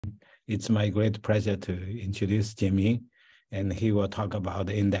It's my great pleasure to introduce Jinmin, and he will talk about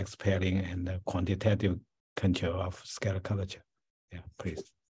the index pairing and the quantitative control of scalar curvature. Yeah,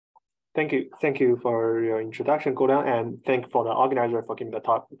 please. Thank you. Thank you for your introduction, Guoliang, and thank you for the organizer for giving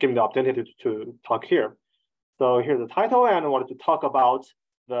the opportunity to talk here. So here's the title, and I wanted to talk about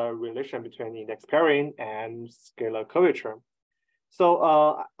the relation between index pairing and scalar curvature. So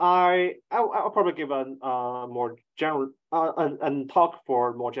I'll probably give a more general and talk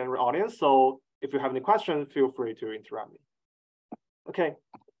for more general audience. So if you have any questions, feel free to interrupt me. Okay,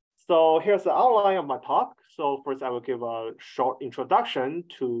 so here's the outline of my talk. So first, I will give a short introduction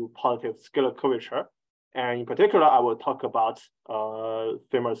to positive scalar curvature, and in particular, I will talk about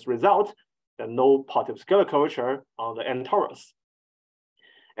famous result, the no positive scalar curvature on the N torus.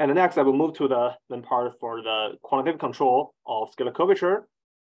 And next, I will move to the main part for the quantitative control of scalar curvature,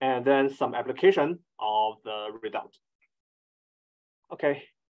 and then some application of the result. Okay,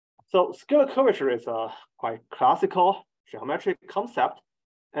 so scalar curvature is a quite classical geometric concept.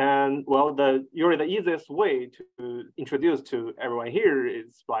 And well, usually the easiest way to introduce to everyone here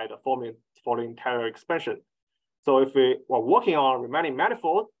is by the following Taylor expansion. So if we were working on a Riemannian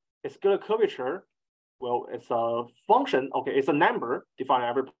manifold, a scalar curvature, well, it's a function, okay, it's a number defined at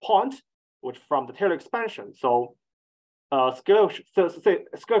every point, which from the Taylor expansion. So scalar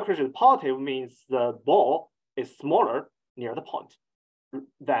curvature is positive means the ball is smaller near the point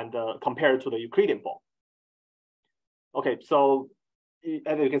than compared to the Euclidean ball. Okay, so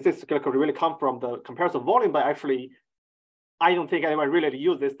as you can see, scalar curvature really come from the comparison volume, but actually, I don't think anyone really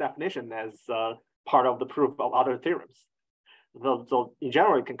use this definition as part of the proof of other theorems. So in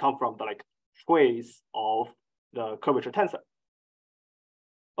general, it can come from the trace of the curvature tensor.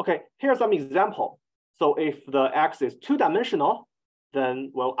 Okay, here's some example. So if the x is two-dimensional,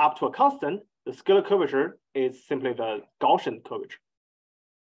 then well, up to a constant, the scalar curvature is simply the Gaussian curvature.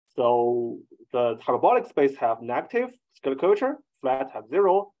 So the hyperbolic space have negative scalar curvature, flat have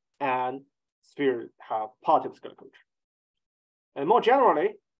 0, and sphere have positive scalar curvature. And more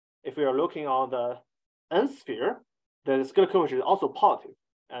generally, if we are looking on the N sphere, then the scalar curvature is also positive,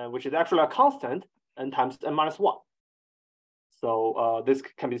 which is actually a constant, n times n minus 1. So this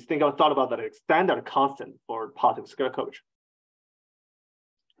can be thought about as a standard constant for positive scalar curvature.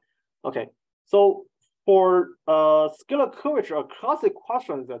 Okay, so for scalar curvature, a classic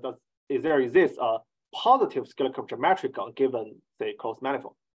question is there exists a positive scalar curvature metric on given, say, closed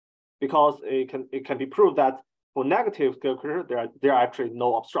manifold, because it can be proved that for negative scalar curvature there are actually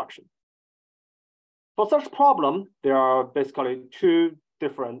no obstruction. For such problem, there are basically two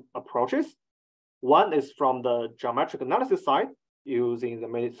different approaches. One is from the geometric analysis side using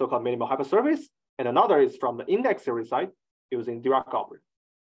the so-called minimal hypersurface, and another is from the index series side using Dirac operator.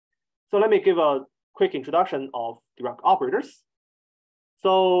 So let me give a quick introduction of Dirac operators.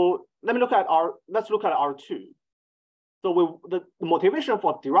 So let's look at R2. So the motivation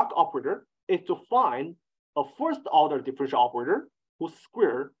for Dirac operator is to find a first order differential operator whose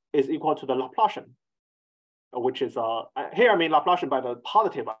square is equal to the Laplacian, which is here I mean Laplacian by the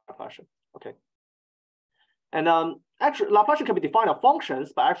positive Laplacian. Okay. And actually Laplacian can be defined as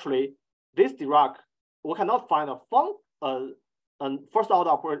functions, but actually this Dirac, we cannot find a first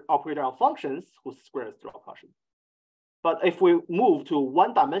order operator on functions whose square is the Laplacian. But if we move to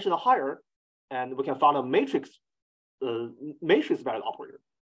one dimension higher, and we can find a matrix value operator.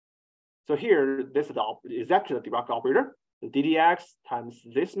 So here, this is actually the Dirac operator, the ddx times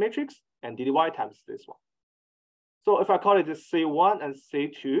this matrix and ddy times this one. So if I call it this C1 and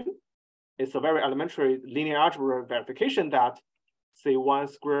C2, it's a very elementary linear algebra verification that C1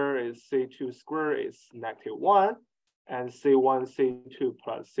 square is C2 square is -1, and C1 C2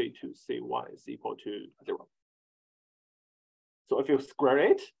 plus C2 C1 is equal to 0. So if you square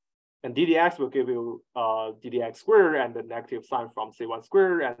it, and ddx will give you ddx square and the negative sign from C1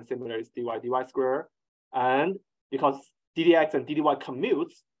 square, and similarly is dy square. And because ddx and ddy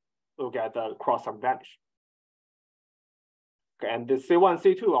commutes, we'll get the cross term vanish. Okay, and the C1 and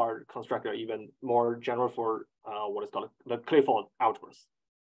C2 are constructed even more general for what is called the Clifford algebras.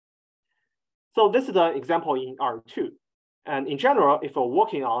 So this is an example in R2. And in general, if we're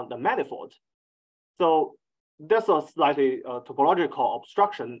working on the manifold, so there's a slightly topological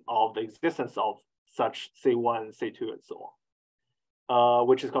obstruction of the existence of such C1, C2, and so on,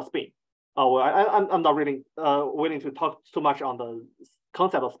 which is called spin. Well, I'm not really willing to talk too much on the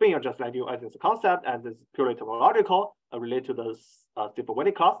concept of spin, or just let you as it's a concept, and it's purely topological, related to the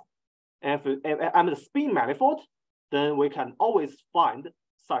differential class. And if I'm the spin manifold, then we can always find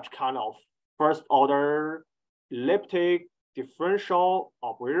such kind of first order elliptic differential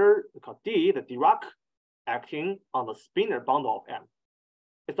operator called D, the Dirac, acting on the spinor bundle of M.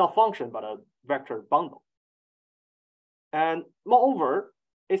 It's not a function, but a vector bundle. And moreover,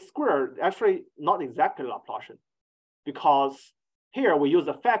 a square actually not exactly Laplacian, because here we use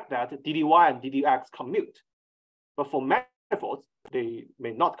the fact that ddy and ddx commute. But for manifolds, they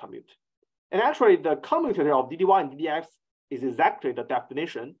may not commute. And actually, the commutator of ddy and ddx is exactly the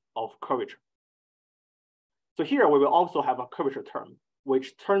definition of curvature. So here we will also have a curvature term,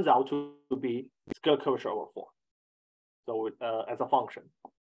 which turns out to be scalar curvature over 4. So as a function.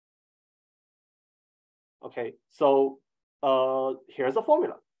 Okay, so here's a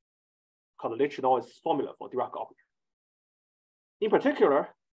formula called the Lichnow's formula for Dirac operator. In particular,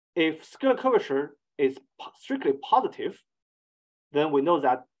 if scalar curvature is strictly positive, then we know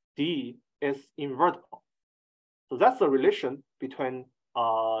that D is invertible. So that's the relation between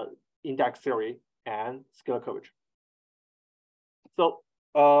index theory and scalar curvature. So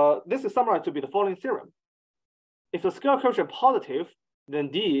this is summarized to be the following theorem. If the scalar curvature is positive, then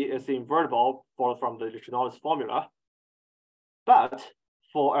D is invertible from the Lichnow's formula. But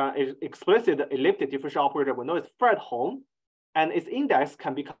for an explicit elliptic differential operator, we know it's Fredholm, and its index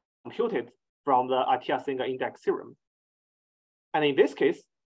can be computed from the Atiyah single index theorem. And in this case,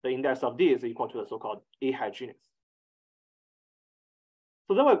 the index of D is equal to the so-called A hat genus.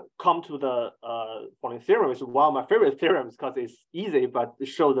 So then we come to the following theorem, which is one of my favorite theorems because it's easy, but it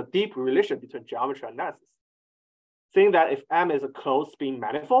shows a deep relation between geometry and analysis. Saying that if M is a closed spin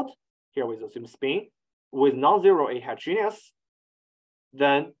manifold, here we assume spin, with non-zero A hat genus,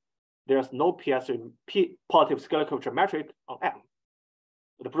 then there's no positive scalar curvature metric on M.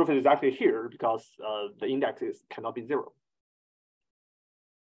 The proof is exactly here because the indexes cannot be 0.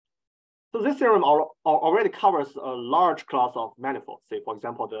 So this theorem already covers a large class of manifolds, say, for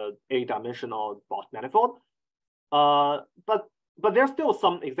example, the A-dimensional Bott manifold. But there's still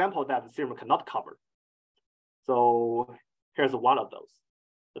some example that the theorem cannot cover. So here's one of those,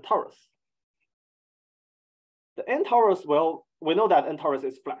 the torus. The N torus, well, we know that N torus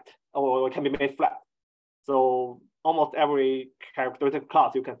is flat, or it can be made flat. So almost every characteristic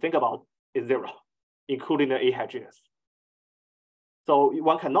class you can think about is 0, including the A hat genus. So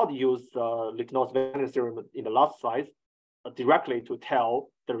one cannot use Lichnow's variance theorem in the last slide directly to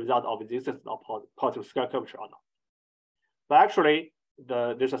tell the result of existence of positive scalar curvature or not. But actually,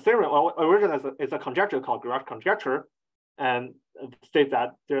 there's a theorem, well, originally it's a conjecture called Dirac conjecture, and states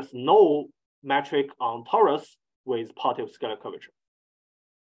that there's no metric on torus with positive scalar curvature.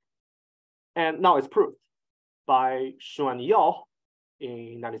 And now it's proved by Xu and Yao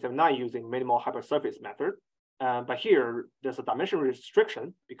in 1979 using minimal hypersurface method. But here, there's a dimension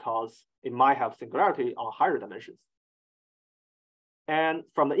restriction because it might have singularity on higher dimensions. And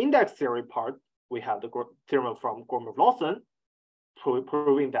from the index theory part, we have the theorem from Gromov-Lawson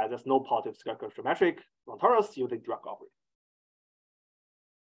proving that there's no positive scalar curvature metric on torus using Dirac operator.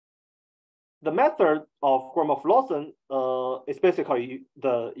 The method of Gromov-Lawson is basically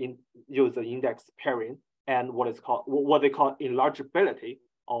use the index pairing and what they call enlargeability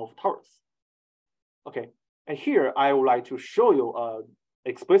of torus. Okay. And here I would like to show you an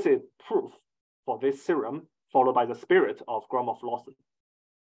explicit proof for this theorem followed by the spirit of Gromov-Lawson.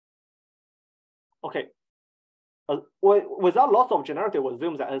 Okay, without loss of generality, we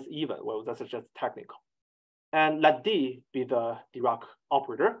assume that N is even. Well, that's just technical. And let D be the Dirac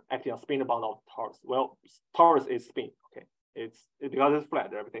operator acting on spin bound of torus. Well, torus is spin. Okay, because it's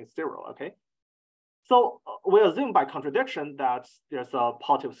flat, everything's 0. Okay, so we assume by contradiction that there's a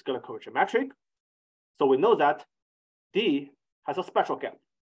positive scalar curvature metric. So we know that D has a special gap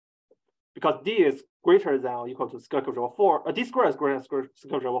because D is greater than or equal to scalar curvature over 4. D squared is greater than scalar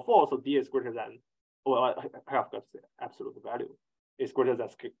curvature over 4, so D is greater than, well, I have got to say absolute value. It's greater than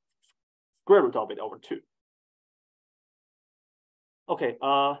square root of it over 2. Okay,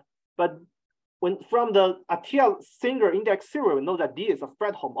 but when from the Atiyah single index theory, we know that D is a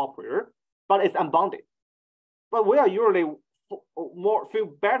Fredholm operator, but it's unbounded. But we are usually feel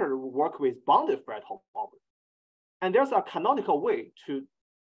better to work with bounded Fredholm operator. And there's a canonical way to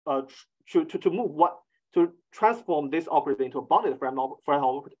transform this operator into a bounded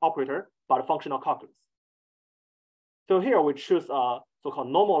Fredholm operator by the functional calculus. So here we choose a so-called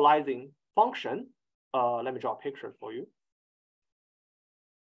normalizing function. Let me draw a picture for you.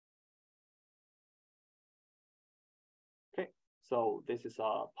 Okay, so this is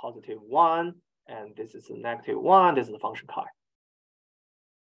a +1, and this is a -1. This is the function chi.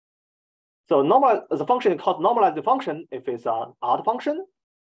 So the function is called normalizing function if it's an odd function,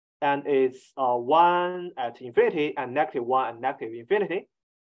 and it's 1 at infinity and -1 at negative infinity.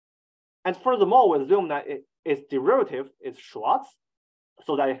 And furthermore, we assume that its derivative is Schwartz,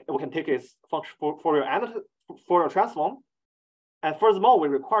 so that we can take its function Fourier transform. And furthermore, we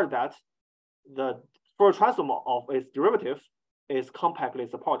require that the Fourier transform of its derivative is compactly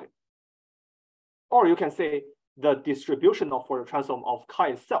supported. Or you can say the distribution of Fourier transform of chi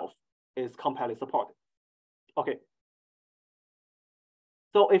itself is compactly supported. Okay.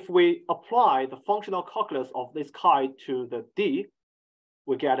 So if we apply the functional calculus of this chi to the D,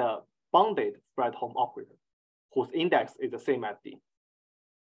 we get a bounded Fredholm operator whose index is the same as D.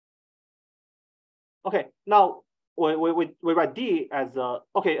 Okay, now we write D as a,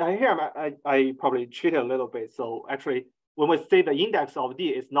 okay, here I probably cheated a little bit. So actually, when we say the index of D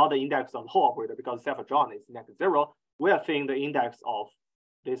is not the index of the whole operator because self-adjoint is -0, we are saying the index of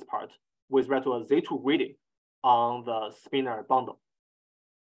this part with respect to a Z2 reading on the spinor bundle.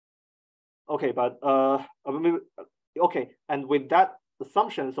 Okay, but okay, and with that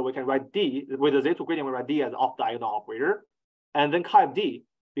assumption, so we can write D with the Z2 gradient, we write D as off-diagonal operator, and then chi of D,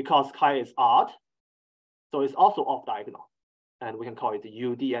 because chi is odd, so it's also off-diagonal, and we can call it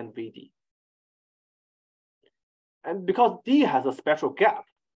UD and VD. And because D has a spectral gap,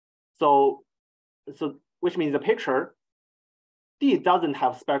 so which means the picture, D doesn't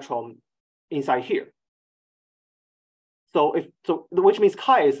have spectrum inside here. So which means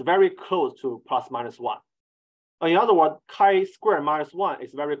chi is very close to ±1. In other words, chi squared minus 1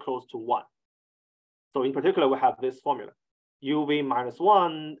 is very close to 1. So in particular, we have this formula. UV minus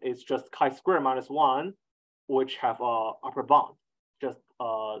 1 is just chi squared minus 1, which have a upper bound, just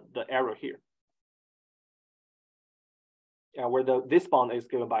the error here. Yeah, where this bound is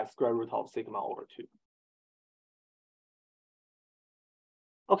given by square root of sigma over 2.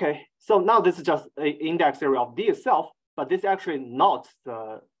 Okay, so now this is just an index area of D itself, but this is actually not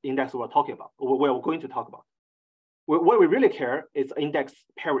the index we're talking about, we're going to talk about. What we really care is index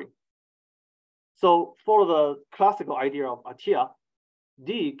pairing. So for the classical idea of Atiyah,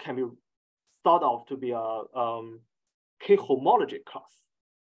 D can be thought of to be a K-homology class,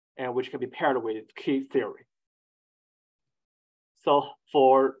 and which can be paired with K theory. So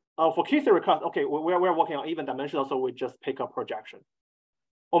for K theory class, okay, we're working on even dimensional, so we just pick a projection.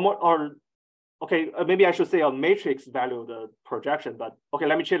 Okay, maybe I should say a matrix value of the projection, but okay,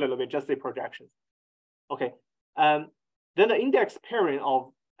 let me change a little bit, just say projection. Okay, then the index pairing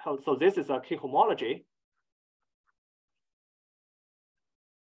of, so this is a K homology.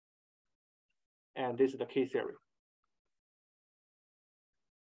 And this is the K theory.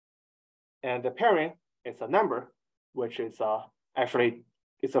 And the pairing is a number, which is actually,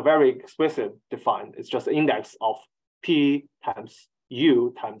 it's a very explicit defined. It's just index of P times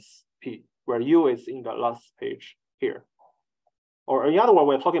U times P, where U is in the last page here. Or in other words,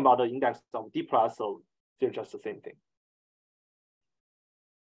 we're talking about the index of D plus, so they're just the same thing.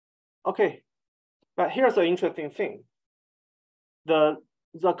 Okay, but here's an interesting thing.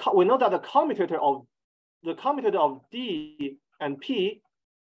 We know that the commutator of D and P,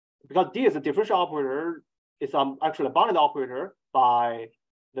 because D is a differential operator, is actually a bounded operator by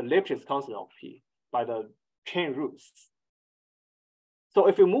the Lipschitz constant of P, by the chain roots. So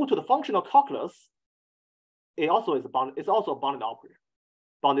if you move to the functional calculus, it also is it's also a bounded operator,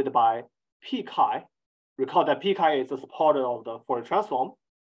 bounded by P chi. Recall that P chi is the supporter of the Fourier transform,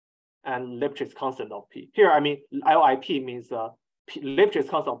 and Lipschitz constant of P. Here, I mean, LIP means Lipschitz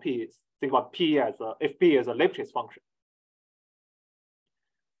constant of P is, think about P as if P is a Lipschitz function.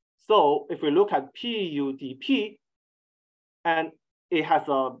 So if we look at PUDP, and it has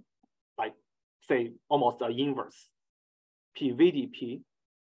a, like, say, almost an inverse, PVDP,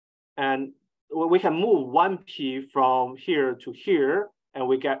 and we can move one P from here to here, and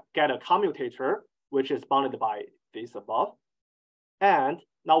we get a commutator, which is bounded by this above. And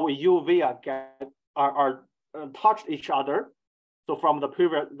now we UV are touched each other. So from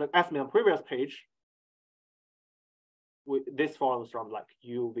the estimate on the previous page, this follows from like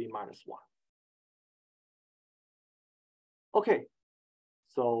UV minus 1. Okay,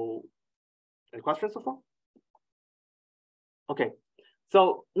 so any questions so far? Okay,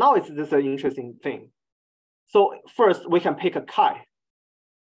 so now this is an interesting thing. So first we can pick a chi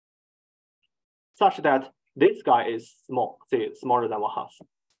such that this guy is small, say smaller than 1/2.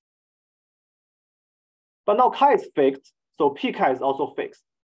 But now chi is fixed, so P chi is also fixed.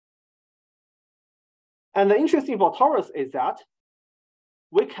 And the interesting for torus is that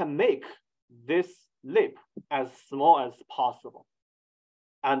we can make this lip as small as possible,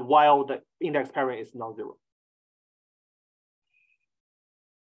 and while the index pairing is non-zero.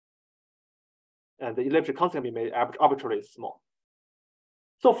 And the elliptic constant can be made arbitrarily small.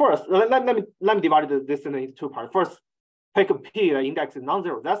 So first, let me divide this into two parts. First, pick a P, the index is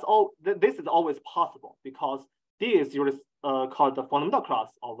non-zero. That's all. This is always possible because D is usually called the fundamental class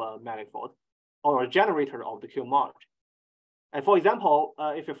of a manifold or a generator of the Q-homology. And for example,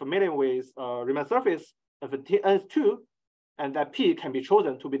 if you're familiar with Riemann surface, if T is 2, and that P can be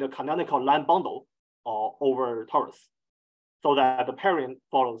chosen to be the canonical line bundle over torus, so that the pairing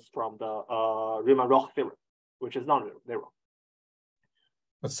follows from the Riemann-Roch theorem, which is non-zero.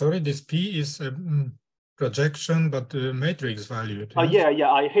 But sorry, this P is a projection, but the matrix value.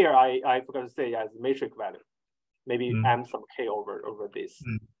 Yeah. Here I forgot to say as matrix value, maybe M sub K over this.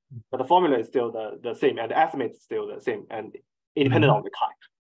 But the formula is still the same, and the estimate is still the same, and independent of the kind.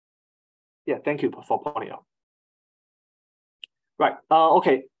 Yeah, thank you for pointing out. Right.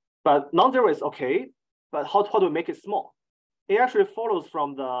 Okay. But non-zero is okay. But how do we make it small? It actually follows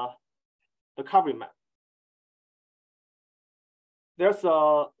from the covering map. There's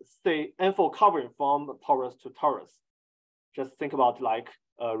a say n-fold covering from torus to torus. Just think about like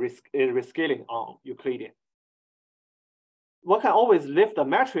rescaling on Euclidean. One can always lift the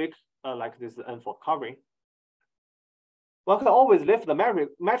metric like this n-fold covering. One can always lift the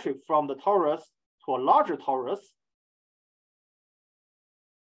metric from the torus to a larger torus,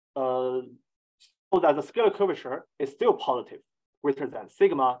 so that the scalar curvature is still positive, greater than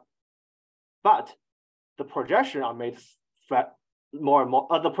sigma, but the projection are made flat more and more.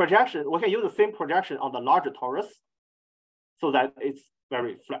 The projection, we can use the same projection on the larger torus, so that it's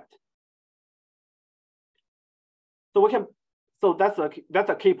very flat. So we can, so that's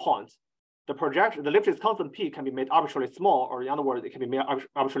a key point. The projection, the Lipschitz constant P can be made arbitrarily small, or in other words, it can be made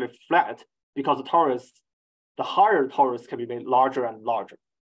arbitrarily flat because the torus, the higher torus can be made larger and larger.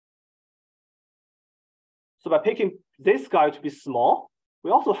 So by picking this guy to be small,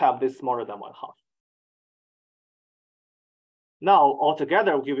 we also have this smaller than 1/2. Now,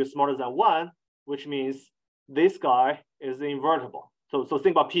 altogether, we'll give you smaller than 1, which means this guy is invertible. So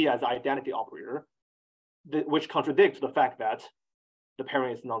think about P as an identity operator, which contradicts the fact that the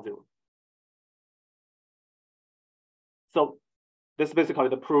pairing is non-zero. So this is basically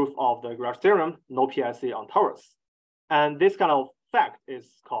the proof of the Garage theorem, no PIC on torus. And this kind of fact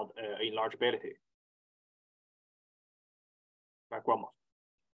is called enlargeability by Gromov.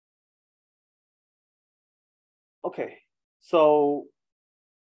 Okay, so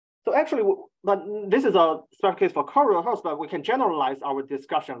actually, but this is a special case for curvature torus, but we can generalize our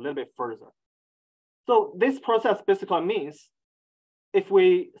discussion a little bit further. So this process basically means if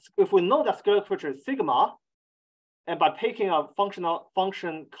we know that scalar curvature is sigma, and by picking a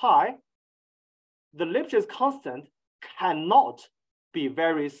function chi, the Lipschitz constant cannot be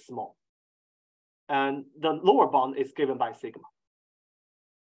very small. And the lower bound is given by sigma.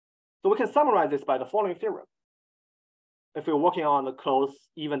 So we can summarize this by the following theorem. If we're working on a closed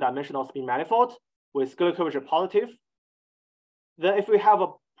even dimensional spin manifold with scalar curvature positive, then if we have a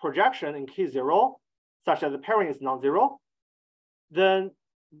projection in K0 such that the pairing is non-zero, then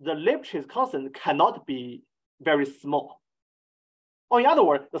the Lipschitz constant cannot be very small. Or in other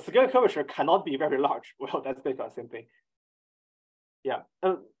words, the scalar curvature cannot be very large. Well, that's basically the same thing. Yeah,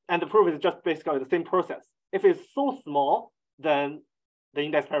 and the proof is just basically the same process. If it's so small, then the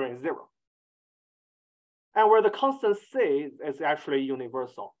index pairing is 0. And where the constant C is actually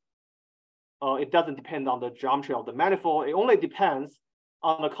universal. It doesn't depend on the geometry of the manifold. It only depends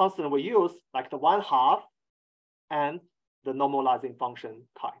on the constant we use, like the 1/2 and the normalizing function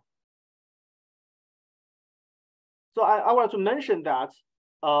chi. So I want to mention that,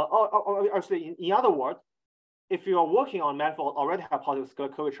 or actually, in other words, if you are working on manifold already have positive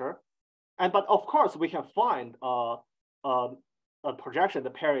scalar curvature, but of course we can find a projection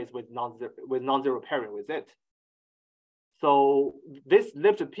that pairs with non-zero pairing with it. So this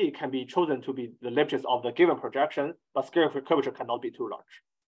Lipschitz P can be chosen to be the Lipschitz of the given projection, but scalar curvature cannot be too large.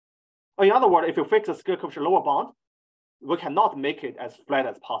 Or in other words, if you fix the scalar curvature lower bound, we cannot make it as flat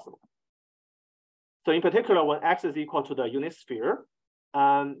as possible. So in particular, when x is equal to the unit sphere,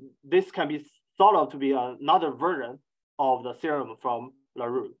 this can be thought of to be another version of the theorem from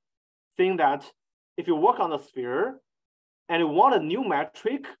LaRue, saying that if you work on the sphere and you want a new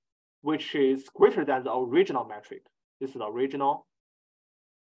metric which is greater than the original metric, this is the original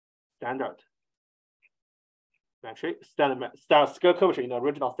standard metric, standard scalar curvature in the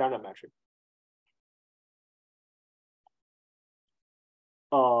original standard metric,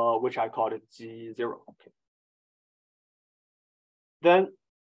 which I called it G0. Okay. Then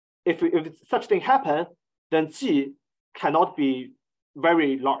if such thing happen, then G cannot be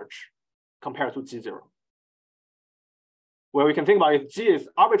very large compared to G0. Where we can think about if G is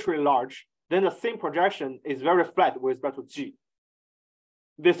arbitrarily large, then the same projection is very flat with respect to G.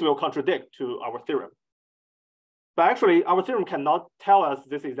 This will contradict to our theorem. But actually, our theorem cannot tell us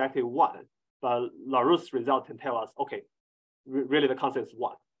this is exactly 1, but LaRue's result can tell us, okay, really the constant is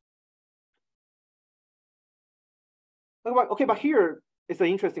 1. Okay, but here is an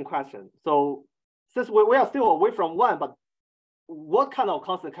interesting question. So since we are still away from 1, but what kind of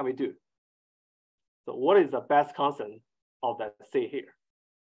constant can we do? So what is the best constant of that C here?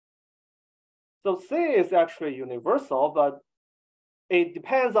 So C is actually universal, but it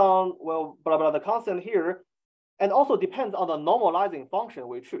depends on, well, blah, blah, the constant here, and also depends on the normalizing function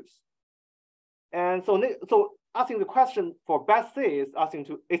we choose. And so asking the question for best C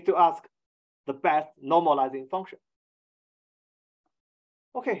is to ask the best normalizing function.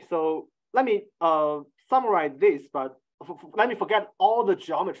 Okay, so let me summarize this, but let me forget all the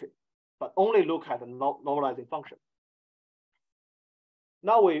geometry, but only look at the normalizing function.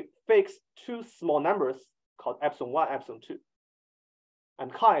 Now we fix 2 small numbers called epsilon 1, epsilon 2.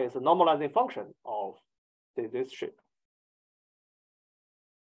 And chi is a normalizing function of this shape.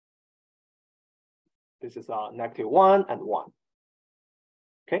 This is -1 and 1.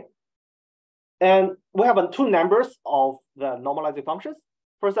 Okay. And we have 2 numbers of the normalizing functions.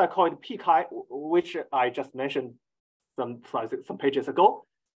 First, I call it p chi, which I just mentioned some pages ago,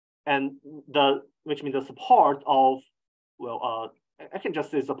 and which means the support of, well, I can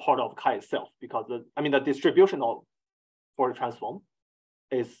just say support of chi itself, because the distribution of Fourier transform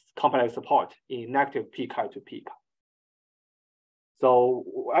is complex support in negative p chi to p chi. So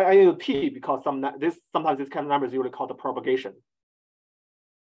I use p because sometimes this kind of number is usually called the propagation.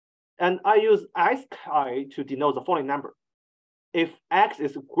 And I use x chi to denote the following number. If x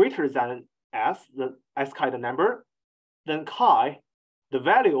is greater than s, the s chi the number, then chi, the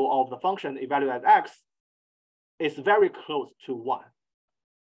value of the function evaluated as x, is very close to 1,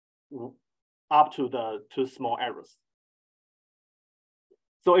 up to the 2 small errors.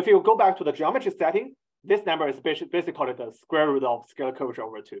 So if you go back to the geometry setting, this number is basically the square root of scalar curvature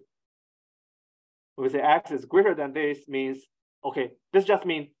over 2. When we say x is greater than this, means, okay, this just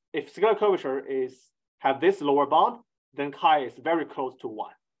means if scalar curvature have this lower bound, then chi is very close to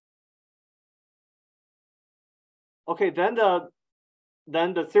 1. Okay, then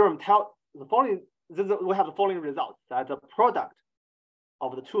the theorem tells the following. We have the following result, that the product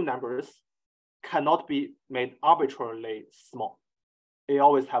of the 2 numbers cannot be made arbitrarily small. They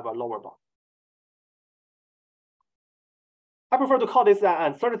always have a lower bound. I prefer to call this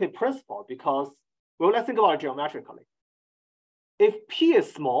an uncertainty principle because, well, let's think about it geometrically. If p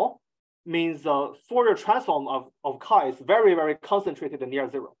is small, means the Fourier transform of chi is very, very concentrated near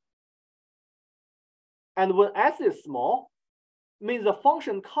 0. And when s is small, means the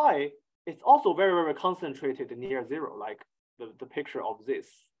function chi is also very, very concentrated near 0, like the picture of this.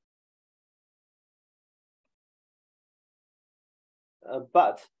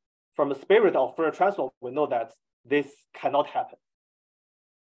 But from the spirit of Fourier transform, we know that this cannot happen.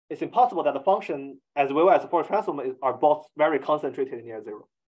 It's impossible that the function as well as the Fourier transform are both very concentrated near 0.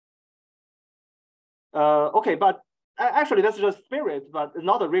 Okay, but actually that's just spirit, but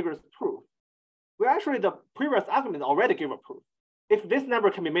not a rigorous proof. The previous argument already gave a proof. If this number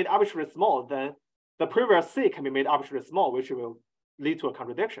can be made arbitrarily small, then the previous C can be made arbitrarily small, which will lead to a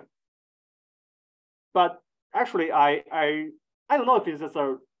contradiction. But actually, I don't know if this is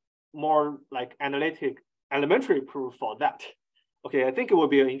a more like analytic elementary proof for that. Okay, I think it would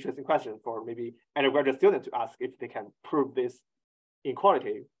be an interesting question for maybe undergraduate student to ask if they can prove this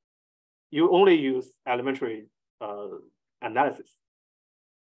inequality. You only use elementary analysis.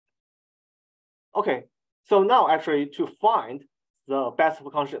 Okay, so now actually to find the best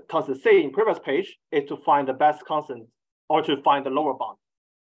constant C in previous page is to find the best constant or to find the lower bound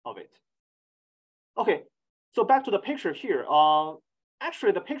of it. Okay, so back to the picture here.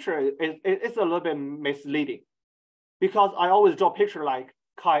 Actually, the picture is a little bit misleading because I always draw a picture like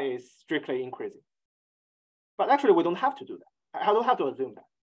chi is strictly increasing. But actually, we don't have to do that. I don't have to assume that.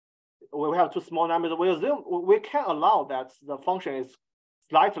 We have 2 small numbers. We can allow that the function is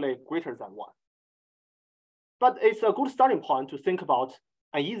slightly greater than 1. But it's a good starting point to think about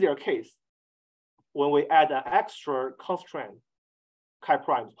an easier case when we add an extra constraint, chi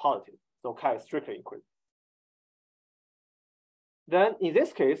prime is positive, so chi is strictly increasing. Then in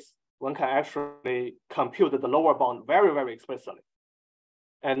this case, one can actually compute the lower bound very, very explicitly.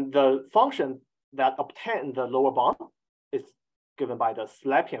 And the function that obtains the lower bound is given by the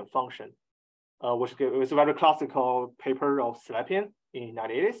Slepian function, which is a very classical paper of Slepian in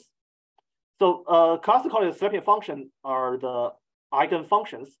 1980s. So classically, the Slepian function are the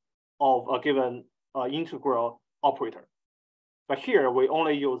eigenfunctions of a given integral operator. But here, we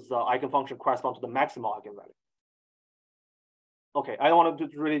only use the eigenfunction correspond to the maximal eigenvalue. Okay, I don't want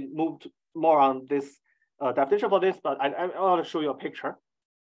to really move more on this definition for this, but I want to show you a picture.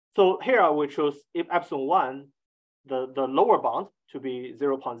 So here we choose if epsilon 1, the lower bound to be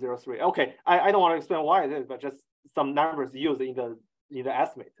 0.03. Okay, I don't want to explain why it is, but just some numbers used in the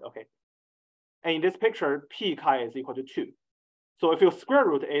estimate. Okay. And in this picture, p chi is equal to 2. So if you square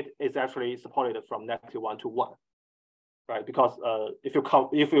root it, it's actually supported from -1 to 1, right? Because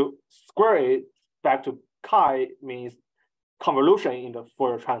if you square it back to chi, means convolution in the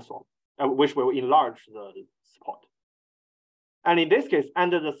Fourier transform, which will enlarge the support. And in this case,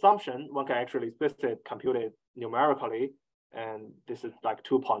 under the assumption, one can actually explicitly compute it numerically, and this is like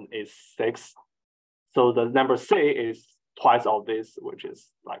 2.86. So the number C is twice of this, which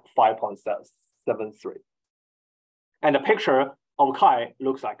is like 5.73. And the picture of chi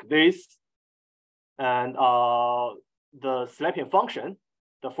looks like this. And the Slepian function,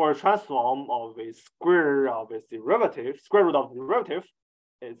 the Fourier transform of a square of its derivative, square root of the derivative,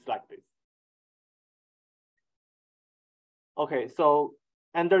 is like this. Okay, so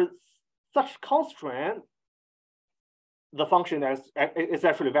under such constraint, the function is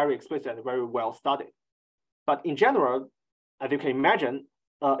actually very explicit and very well studied. But in general, as you can imagine,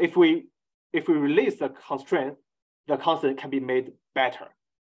 if we release the constraint, the constant can be made better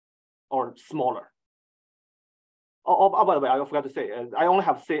or smaller. Oh, by the way, I forgot to say, I only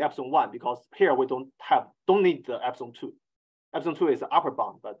have say epsilon 1 because here we don't need the epsilon 2. Epsilon 2 is the upper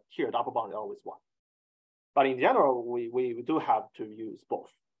bound, but here the upper bound is always 1. But in general, we do have to use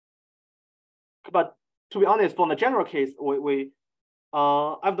both. But to be honest, from the general case,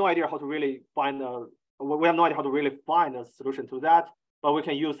 I have no idea how to really find we have no idea how to really find a solution to that. But we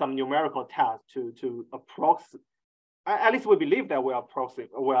can use some numerical test to approximate. At least we believe that we are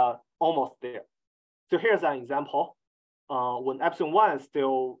almost there. So here's an example. When epsilon 1 is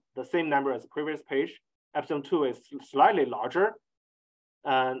still the same number as the previous page, epsilon 2 is slightly larger,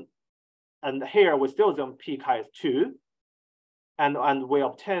 and here we still assume p chi is 2, and we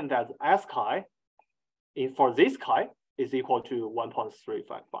obtain that s chi for this chi is equal to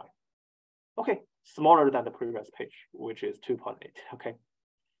 1.355. Okay, smaller than the previous page, which is 2.8. Okay,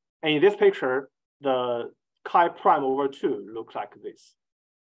 and in this picture, the chi prime over 2 looks like this,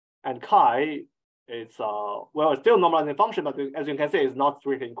 and chi is well, it's still normalizing function, but as you can see, it's not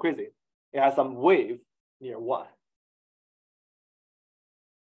really increasing. It has some wave near 1.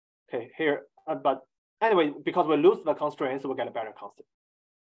 Okay, here, but anyway, because we lose the constraints, we get a better constant.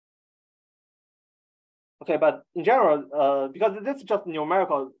 Okay, but in general, because this is just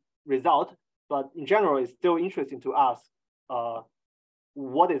numerical result, but in general, it's still interesting to ask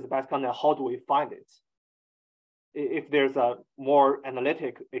what is the best constant, how do we find it? If there's a more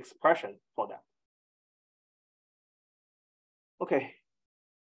analytic expression for that. Okay,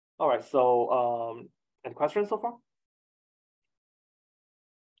 all right, so any questions so far?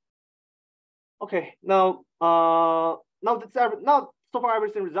 Okay, now so far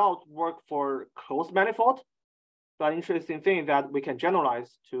everything results work for closed manifold, but interesting thing that we can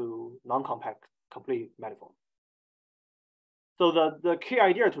generalize to non-compact complete manifold. So the key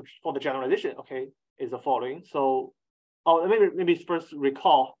idea for the generalization, okay, is the following. So maybe first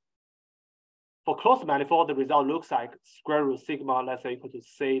recall for closed manifold, the result looks like square root sigma, let's say, equal to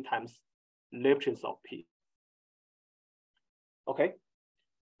C times Lipschitz of P. Okay.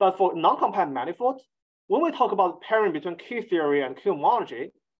 But for non-compact manifold, when we talk about pairing between key theory and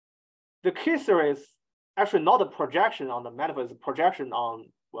Q-homology, the key theory is actually not a projection on the manifold, it's a projection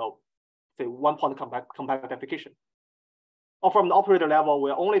on, well, say one-point compact application. Or from the operator level,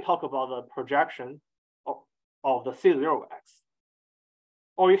 we only talk about the projection of the C0 of X.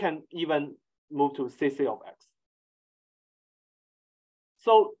 Or you can even move to CC of X.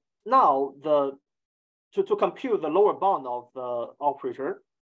 So now to compute the lower bound of the operator,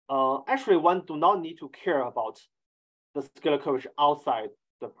 actually one do not need to care about the scalar curvature outside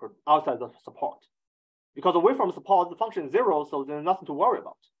the support, because away from support the function is 0, so there's nothing to worry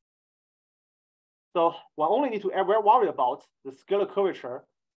about. So one only need to ever worry about the scalar curvature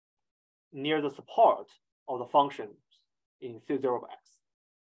near the support of the function in C0 of X.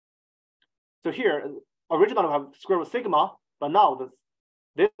 So here, originally we have square root sigma, but now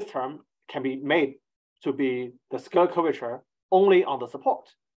this term can be made to be the scalar curvature only on the support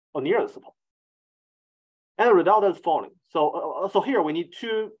or near the support. And the result is following. So here we need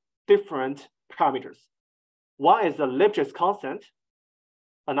two different parameters. One is the Lipschitz constant,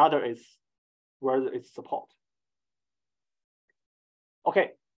 another is where it's support.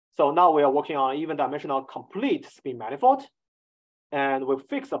 Okay, so now we are working on even dimensional complete spin manifold, and we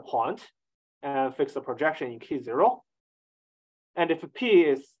fix a point and fix the projection in K0. And if P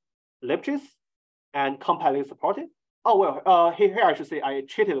is Lipschitz and compactly supported, oh, well, here I should say I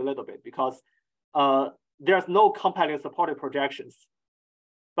cheated a little bit because there's no compactly supported projections.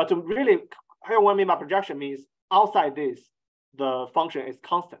 But to really, here what I mean by projection means outside this, the function is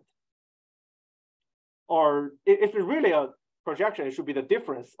constant. or if it's really a projection, it should be the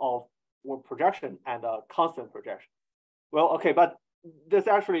difference of one projection and a constant projection. Well, okay, but there's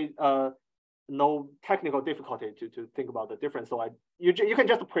actually no technical difficulty to think about the difference. So you can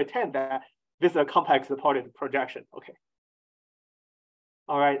just pretend that this is a complex supported projection. Okay.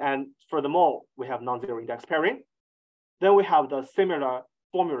 All right, and furthermore, we have non-zero index pairing. Then we have the similar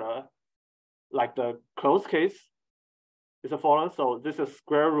formula, like the closed case is the following. So this is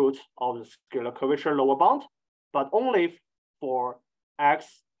square root of the scalar curvature lower bound, but only for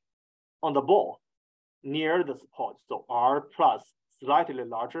x on the ball near the support. So R plus slightly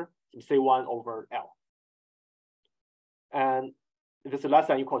larger, C1 over L. And this is less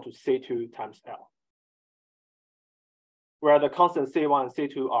than or equal to C2 times L. Where the constant C1 and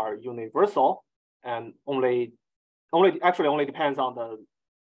C2 are universal and only depends on the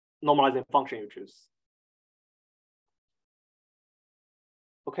normalizing function you choose.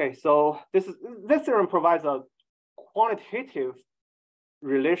 Okay, so this theorem provides a quantitative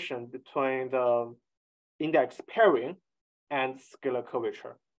relation between the index pairing and scalar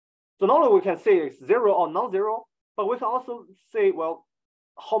curvature. So not only we can say it's zero or non-zero, but we can also say, well,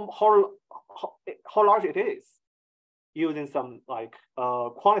 how large it is using some like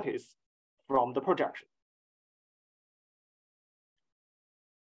quantities from the projection.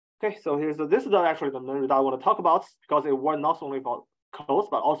 Okay, so this is actually the main result I want to talk about because it works not only for closed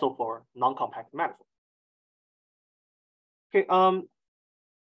but also for non-compact manifold.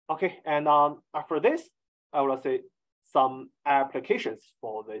 Okay, and after this, I will say some applications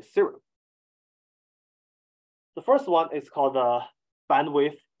for this theorem. The first one is called the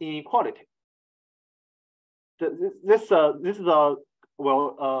bandwidth inequality. This is a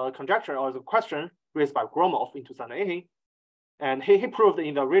conjecture or a question raised by Gromov in 2018, and he proved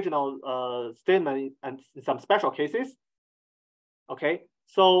in the original statement and in some special cases. Okay,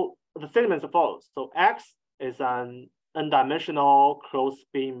 so the statement is as follows. So X is an n-dimensional closed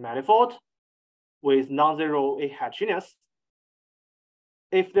beam manifold with non-zero heterogeneous.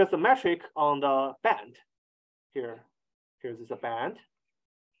 If there's a metric on the band, here's a band,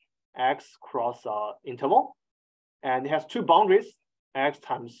 X cross interval, and it has two boundaries, X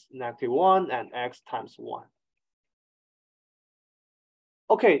times -1 and X times 1.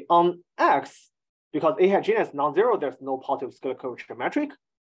 Okay, on X, because heterogeneous is non-zero, there's no positive scalar curvature metric.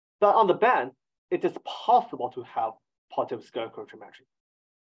 But on the band, it is possible to have positive scalar curvature metric.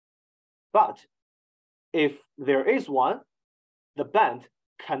 But if there is one, the band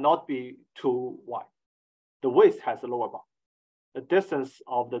cannot be too wide. The width has a lower bound. The distance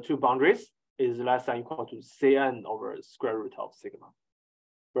of the two boundaries is less than or equal to Cn over square root of sigma,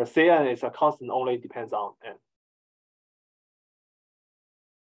 where Cn is a constant, only depends on n.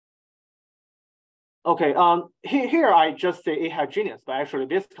 Okay, here I just say heterogeneous, but actually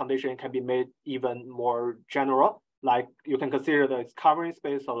this condition can be made even more general. Like you can consider that it's covering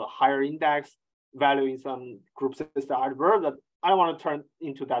space of a higher index value in some group system algebra. That I don't want to turn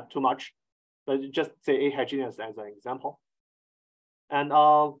into that too much, but just say heterogeneous as an example. And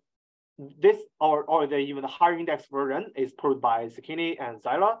this or even the higher index version is proved by Zucchini and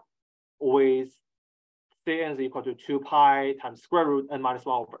Zyla with Cn is equal to 2 pi times square root n minus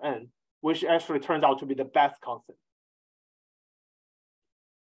 1 over n, which actually turns out to be the best constant.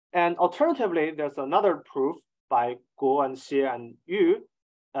 And alternatively, there's another proof by Guo and Xie and Yu,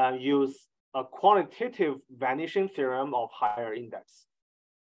 use a quantitative vanishing theorem of higher index.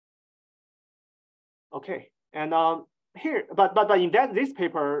 Okay, and here, but in this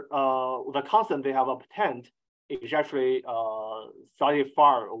paper, the constant they have obtained is actually slightly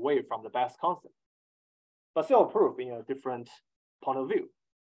far away from the best constant, but still proof in a different point of view.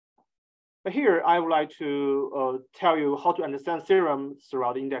 But here, I would like to tell you how to understand theorem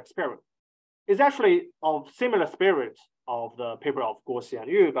throughout the index pairing. It's actually of similar spirit of the paper of Guo, Xie, and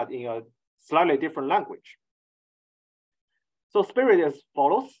Yu, but in a slightly different language. So spirit is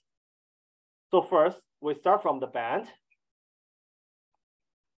follows. So first, we start from the band.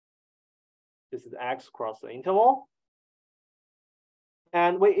 This is X cross the interval.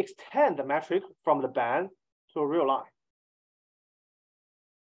 And we extend the metric from the band to a real line.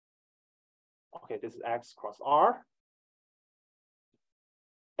 Okay, this is X cross R.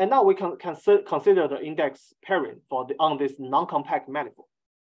 And now we can consider the index pairing on this non-compact manifold.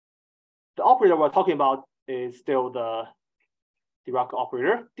 The operator we're talking about is still the Dirac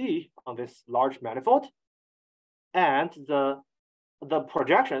operator D on this large manifold. And the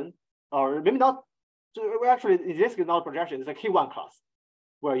projection, or maybe not, actually in this case not a projection, it's a K1 class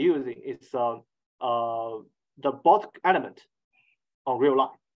we're using. It's the both element on real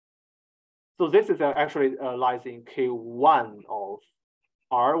line. So this is actually lies in K1 of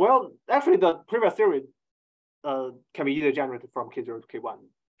R. Well, actually the previous theory can be easily generated from K0 to K1.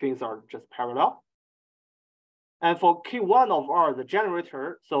 Things are just parallel. And for K1 of R, the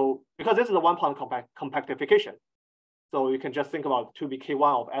generator, so because this is a one-point compactification, so you can just think about to be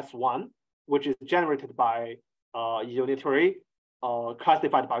K1 of S1, which is generated by unitary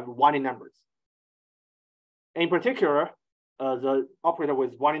classified by Wang numbers. In particular, the operator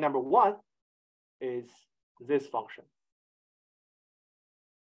with Wang number 1 is this function.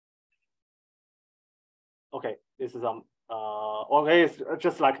 Okay, this is okay, it's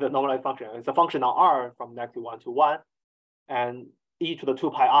just like the normalized function. It's a function on R from -1 to 1, and e to the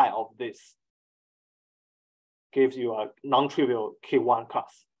 2 pi I of this gives you a non-trivial K1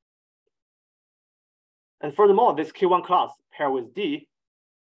 class. And furthermore, this K1 class paired with D,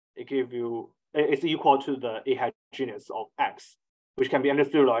 it's equal to the A genus of X, which can be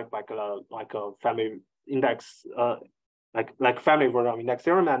understood like a family index, like family version of index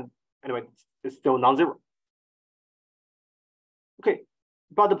theorem, and anyway, it's still non-zero. Okay,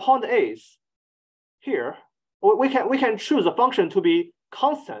 but the point is here we can choose a function to be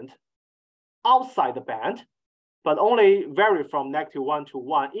constant outside the band, but only vary from -1 to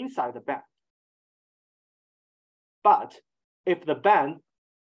 1 inside the band. But if the band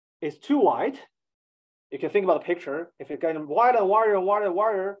is too wide, you can think about the picture. If it's getting wider and wider and wider and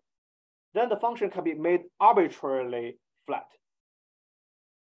wider, then the function can be made arbitrarily flat.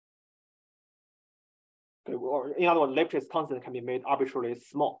 Okay, or in other words, Lipschitz constant can be made arbitrarily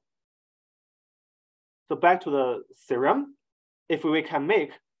small. So back to the theorem, if we can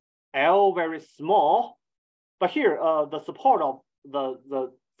make L very small, but here the support of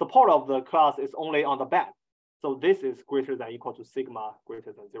the class is only on the band. So this is greater than or equal to sigma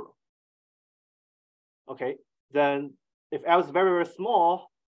greater than 0. Okay, then if L is very, very small,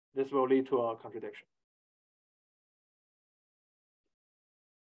 this will lead to a contradiction.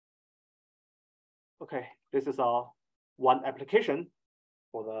 Okay, this is one application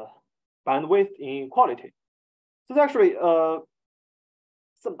for the bandwidth inequality. So there's actually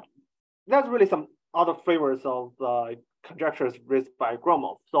there's really some other flavors of conjectures raised by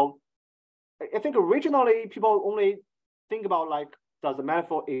Gromov. So I think originally people only think about like, does the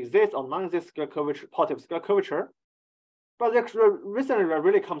manifold exist or non-exist scalar curvature, positive scalar curvature? But recently there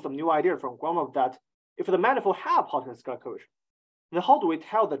really comes some new idea from Gromov that if the manifold have positive scalar curvature, then how do we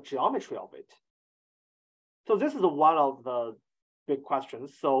tell the geometry of it? So this is one of the big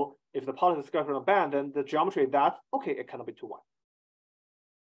questions. So if the positive scalar curvature band, then the geometry is that, okay, it cannot be too wide.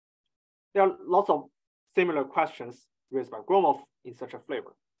 There are lots of similar questions raised by Gromov in such a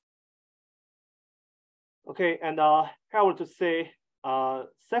flavor. Okay, and here I want to say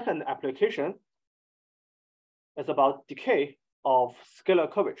second application is about decay of scalar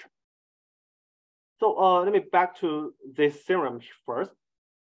curvature. So let me back to this theorem first.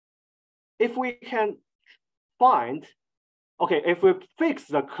 If we can find, okay, if we fix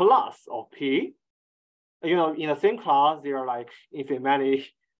the class of P, you know, in the same class, there are like infinitely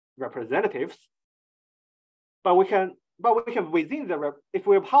many representatives, but we can within the, if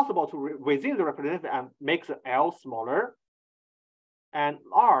we're possible to within the representative and make the L smaller, and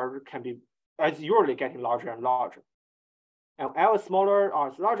R can be as usually getting larger and larger. And L is smaller,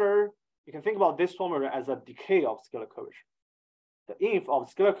 R is larger. You can think about this formula as a decay of scalar curvature. The inf of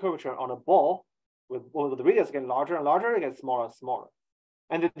scalar curvature on a ball with the radius getting larger and larger, it gets smaller and smaller.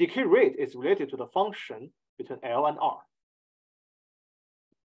 And the decay rate is related to the function between L and R.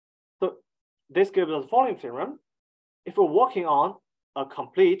 So this gives us the following theorem. If we're working on a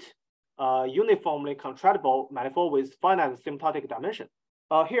complete uniformly contractible manifold with finite symptotic dimension.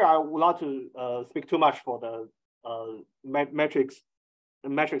 Here I would not to speak too much for the metric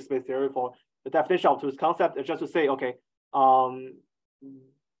space theory for the definition of this concept. Just to say, okay,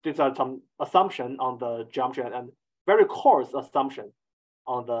 these are some assumption on the geometry and very coarse assumption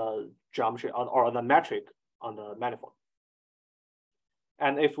on the geometry or the metric on the manifold.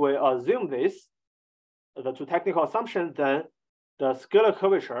 And if we assume this, the two technical assumptions, then the scalar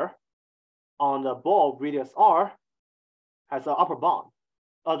curvature on the ball radius R has an upper bound.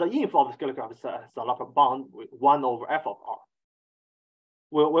 The inf of the scalar curvature has an upper bound with 1 over f of R.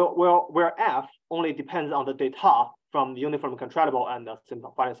 Where f only depends on the data from the uniform contractible and the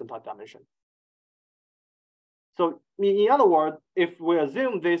finite symptotic dimension. So in other words, if we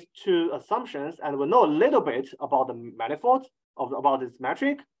assume these two assumptions and we know a little bit about the manifold about this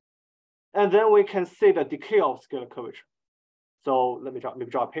metric, and then we can see the decay of scalar curvature. So let me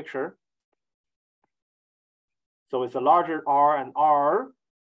draw a picture. So it's a larger R and R,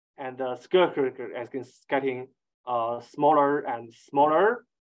 and the scalar curvature is getting smaller and smaller,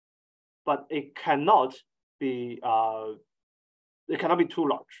 but it cannot be too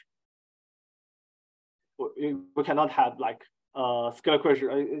large. we cannot have like scalar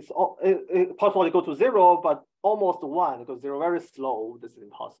curvature. It's possible to go to 0, but almost 1 because 0 very slow. This is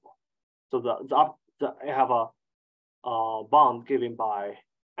impossible. So I have a bound given by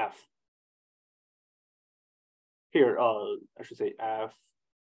f. Here, I should say f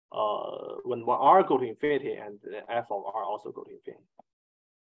when r go to infinity and f of r also go to infinity.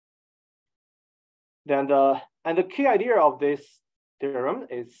 Then the key idea of this theorem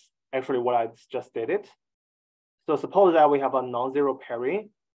is actually what I just stated. So suppose that we have a non-zero pairing,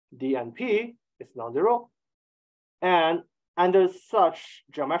 D and P is non-zero, and under such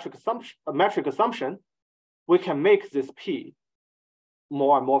geometric metric assumption, we can make this P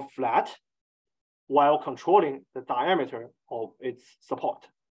more and more flat while controlling the diameter of its support.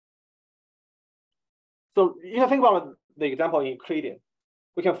 So you can think about the example in Euclidean.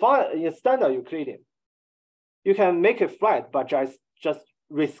 We can find in standard Euclidean, you can make it flat, but just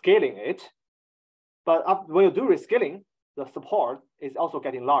rescaling it. But when you do rescaling, the support is also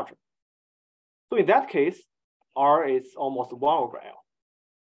getting larger. So in that case, R is almost 1 over L.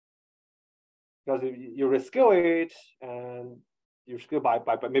 Because you rescale it and you scale by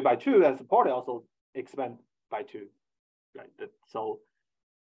maybe by 2, and support also expand by 2. Right. So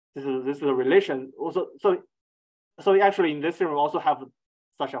this is a relation. Also, so actually in this theorem we also have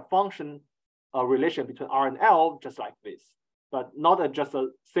such a function relation between R and L, just like this, but not just a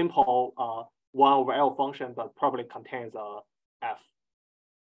simple 1 over L function, but probably contains a f.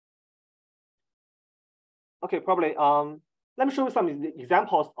 Okay, probably let me show you some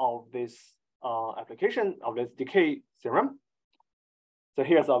examples of this application of this decay theorem. So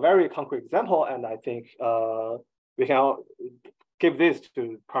here's a very concrete example, and I think we can give this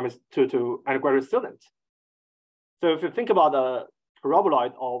to undergraduate students. So if you think about the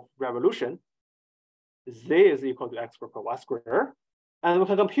paraboloid of revolution, z is equal to x squared plus y squared, and we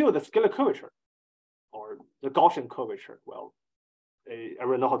can compute the scalar curvature or the Gaussian curvature. Well, I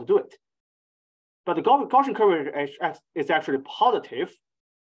already know how to do it. But the Gaussian curvature is actually positive,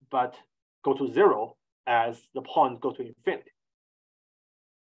 but go to 0 as the point go to infinity.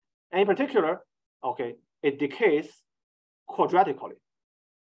 And in particular, okay, it decays quadratically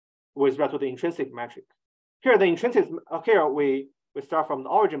with respect to the intrinsic metric. Here, the intrinsic, here we start from the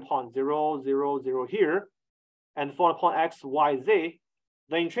origin point 0, 0, 0 here, and for the point x, y, z,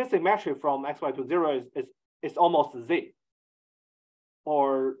 the intrinsic metric from x, y to 0 is almost z,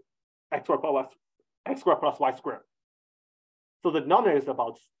 or x squared plus y squared. So the denominator is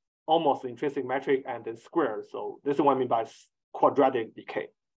about almost the intrinsic metric and then squared. So this is what I mean by quadratic decay.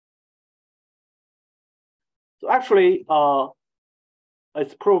 So actually,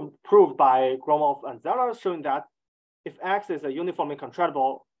 it's proved by Gromov and Zeller, showing that if X is a uniformly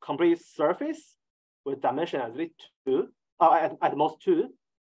contractible complete surface with dimension at least 2, at most 2,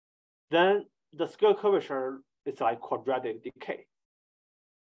 then the scalar curvature is like quadratic decay.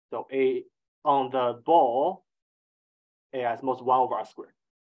 So A on the ball, A at most 1 over R squared.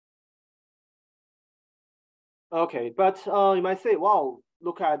 Okay, but you might say, wow,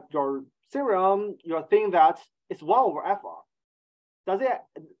 look at your theorem, you're thinking that it's 1 over FR.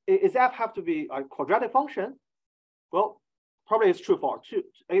 Is F have to be a quadratic function? Well, probably it's true for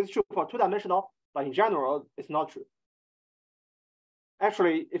two-dimensional, but in general, it's not true.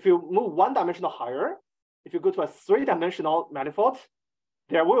 Actually, if you move 1 dimensional higher, if you go to a 3-dimensional manifold,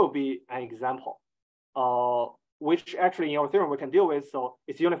 there will be an example, which actually in our theorem we can deal with. So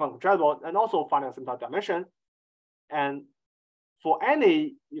it's uniform contractible and also find a simple dimension. And for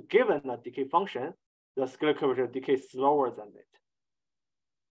any given decay function, the scalar curvature decays slower than it.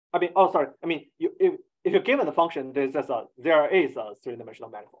 I mean, oh, sorry. I mean, if you're given the function, there is a 3-dimensional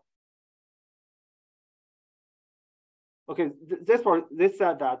manifold. Okay, this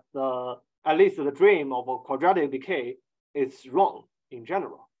said that at least the dream of a quadratic decay is wrong in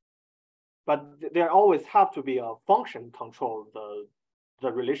general, but there always have to be a function control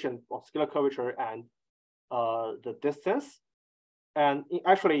the relation of scalar curvature and the distance. And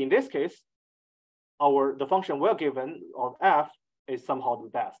actually, in this case, the function we're given of f is somehow the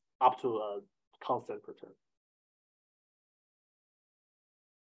best up to a constant per term.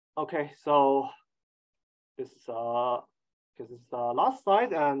 Okay, so this is the last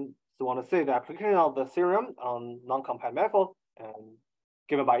slide, and so I want to say the application of the theorem on non-compact method and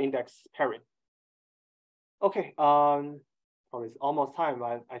given by index pairing. Okay, probably it's almost time.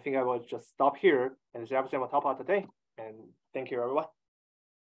 I think I will just stop here and see everything we'll talk about today. And thank you, everyone.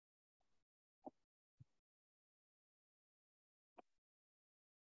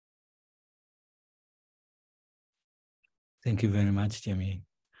 Thank you very much, Jimmy.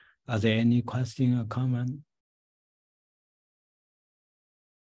 Are there any questions or comments?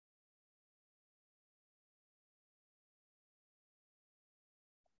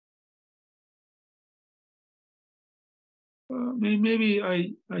 maybe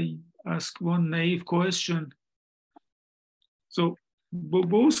I ask one naive question. So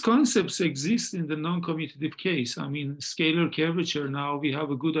both concepts exist in the non-commutative case. I mean, scalar curvature, now we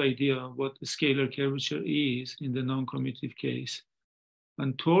have a good idea what the scalar curvature is in the non-commutative case.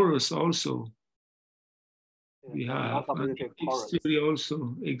 And torus also, we have, and this theory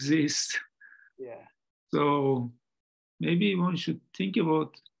also exists. Yeah. So maybe one should think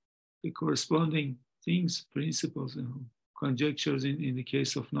about the corresponding things, principles, conjectures in the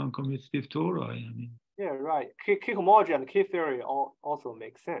case of non-commutative tori. I mean. Yeah, right. Key homology and key theory also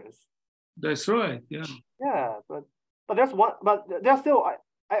make sense. That's right. Yeah. Yeah, but there's one. But there's still.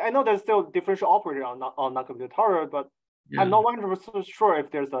 I know there's still differential operator on non-commutative Tori, but yeah. I'm not 100% sure if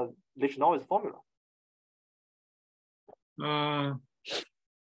there's a Lichnowitz formula. I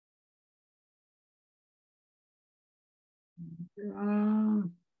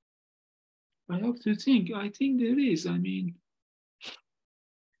have to think. I think there is. I mean,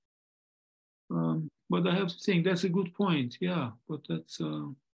 but I have to think. That's a good point. Yeah, but that's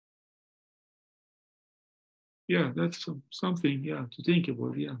yeah, that's something. Yeah, to think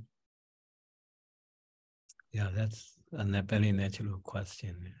about. Yeah. Yeah, that's a very natural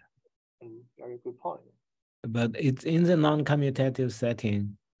question. Very good point. But it's in the non-commutative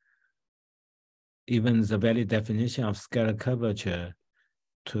setting. Even the very definition of scalar curvature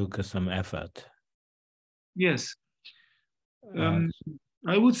took some effort. Yes.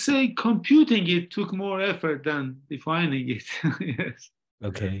 I would say computing it took more effort than defining it. Yes.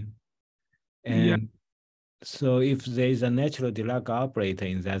 Okay. And yeah. So if there is a natural Dirac operator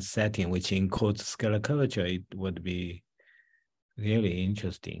in that setting which encodes scalar curvature, it would be really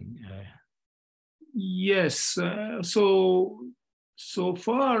interesting. Yes. So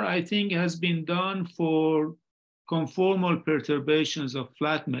far, I think has been done for conformal perturbations of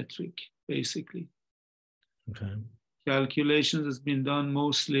flat metric, basically. Okay. Calculations has been done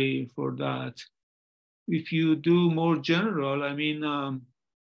mostly for that. If you do more general, I mean,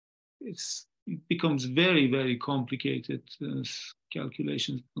 it becomes very, very complicated.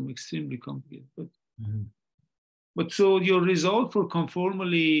 Calculations become extremely complicated. But so your result for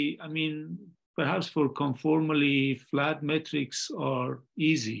conformally, I mean, perhaps for conformally flat metrics are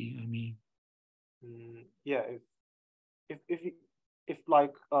easy. I mean, yeah, if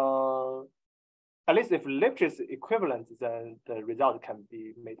like at least if Lipschitz equivalent, then the result can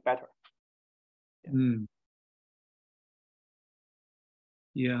be made better.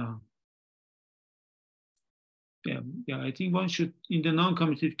 Yeah. Yeah. I think one should, in the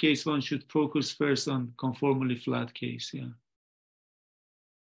non-commutative case, one should focus first on conformally flat case. Yeah.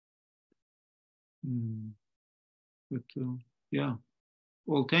 But yeah.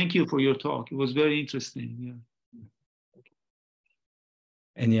 Well, thank you for your talk. It was very interesting. Yeah.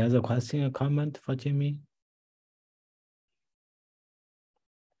 Any other question or comment for Jimmy?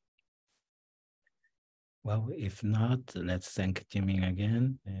 Well, if not, let's thank Jinmin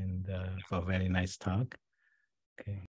again and for a very nice talk. Okay.